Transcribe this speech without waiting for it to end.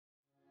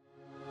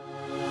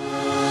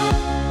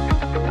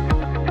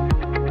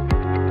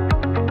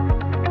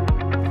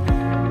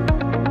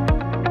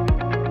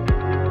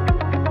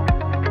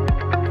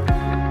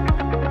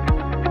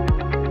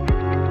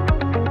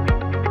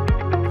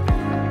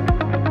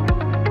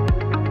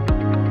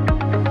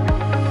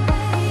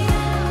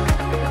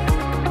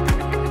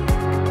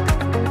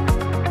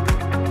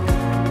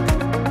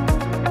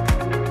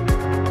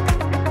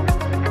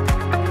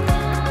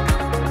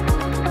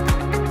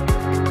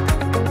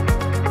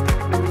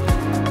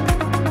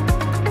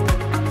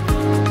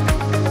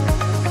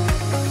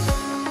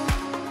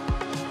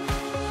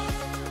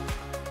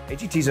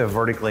AGT is a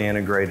vertically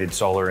integrated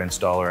solar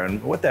installer,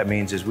 and what that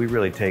means is we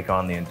really take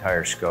on the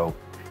entire scope.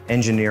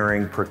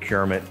 Engineering,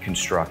 procurement,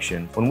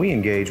 construction. When we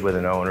engage with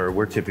an owner,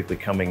 we're typically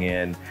coming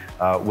in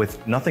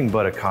with nothing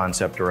but a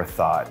concept or a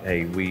thought.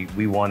 Hey,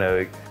 we want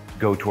to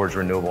go towards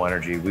renewable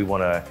energy. We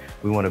want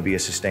to be a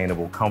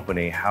sustainable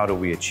company. How do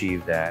we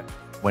achieve that?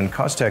 When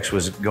COSTEX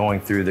was going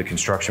through the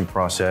construction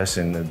process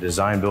and the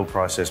design build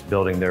process,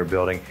 building their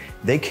building,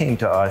 they came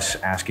to us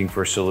asking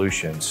for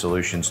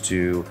solutions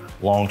to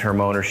long-term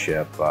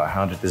ownership,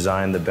 how to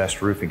design the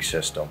best roofing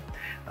system,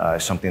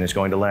 something that's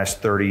going to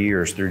last 30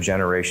 years through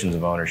generations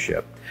of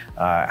ownership.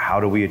 How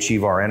do we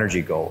achieve our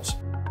energy goals?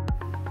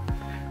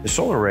 The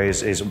solar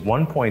arrays is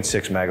 1.6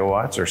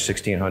 megawatts or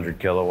 1,600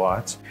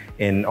 kilowatts,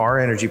 and our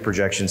energy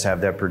projections have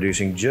that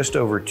producing just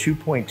over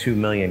 2.2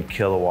 million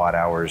kilowatt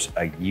hours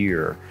a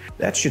year.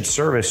 That should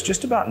service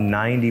just about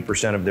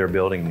 90% of their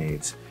building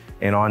needs.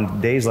 And on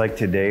days like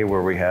today,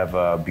 where we have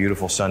a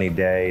beautiful sunny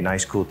day,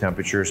 nice cool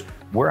temperatures,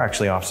 we're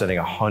actually offsetting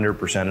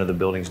 100% of the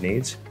building's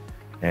needs.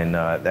 And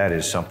that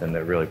is something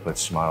that really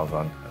puts smiles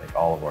on, I think,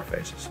 all of our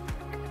faces.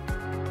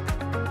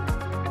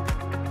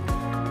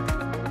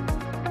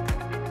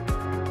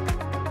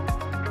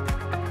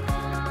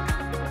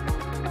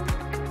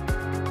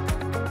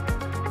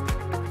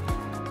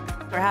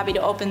 We're happy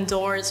to open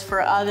doors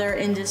for other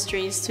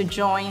industries to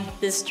join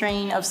this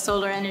train of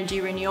solar energy,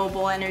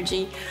 renewable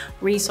energy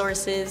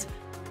resources.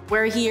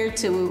 We're here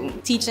to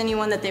teach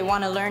anyone that they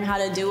want to learn how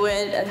to do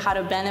it and how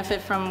to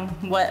benefit from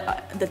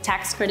what the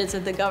tax credits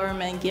that the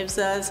government gives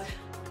us,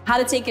 how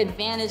to take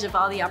advantage of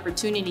all the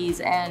opportunities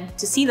and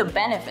to see the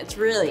benefits,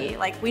 really.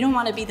 Like, we don't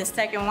want to be the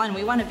second one.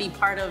 We want to be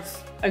part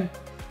of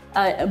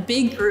a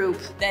big group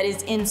that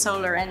is in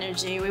solar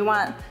energy. We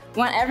want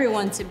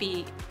everyone to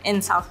be in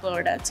South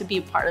Florida to be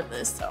a part of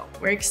this. So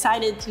we're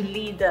excited to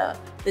lead the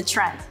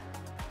trend.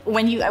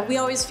 We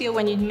always feel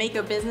when you make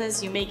a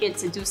business, you make it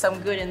to do some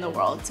good in the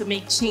world, to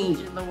make change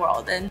in the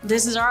world. And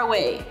this is our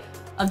way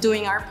of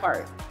doing our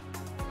part.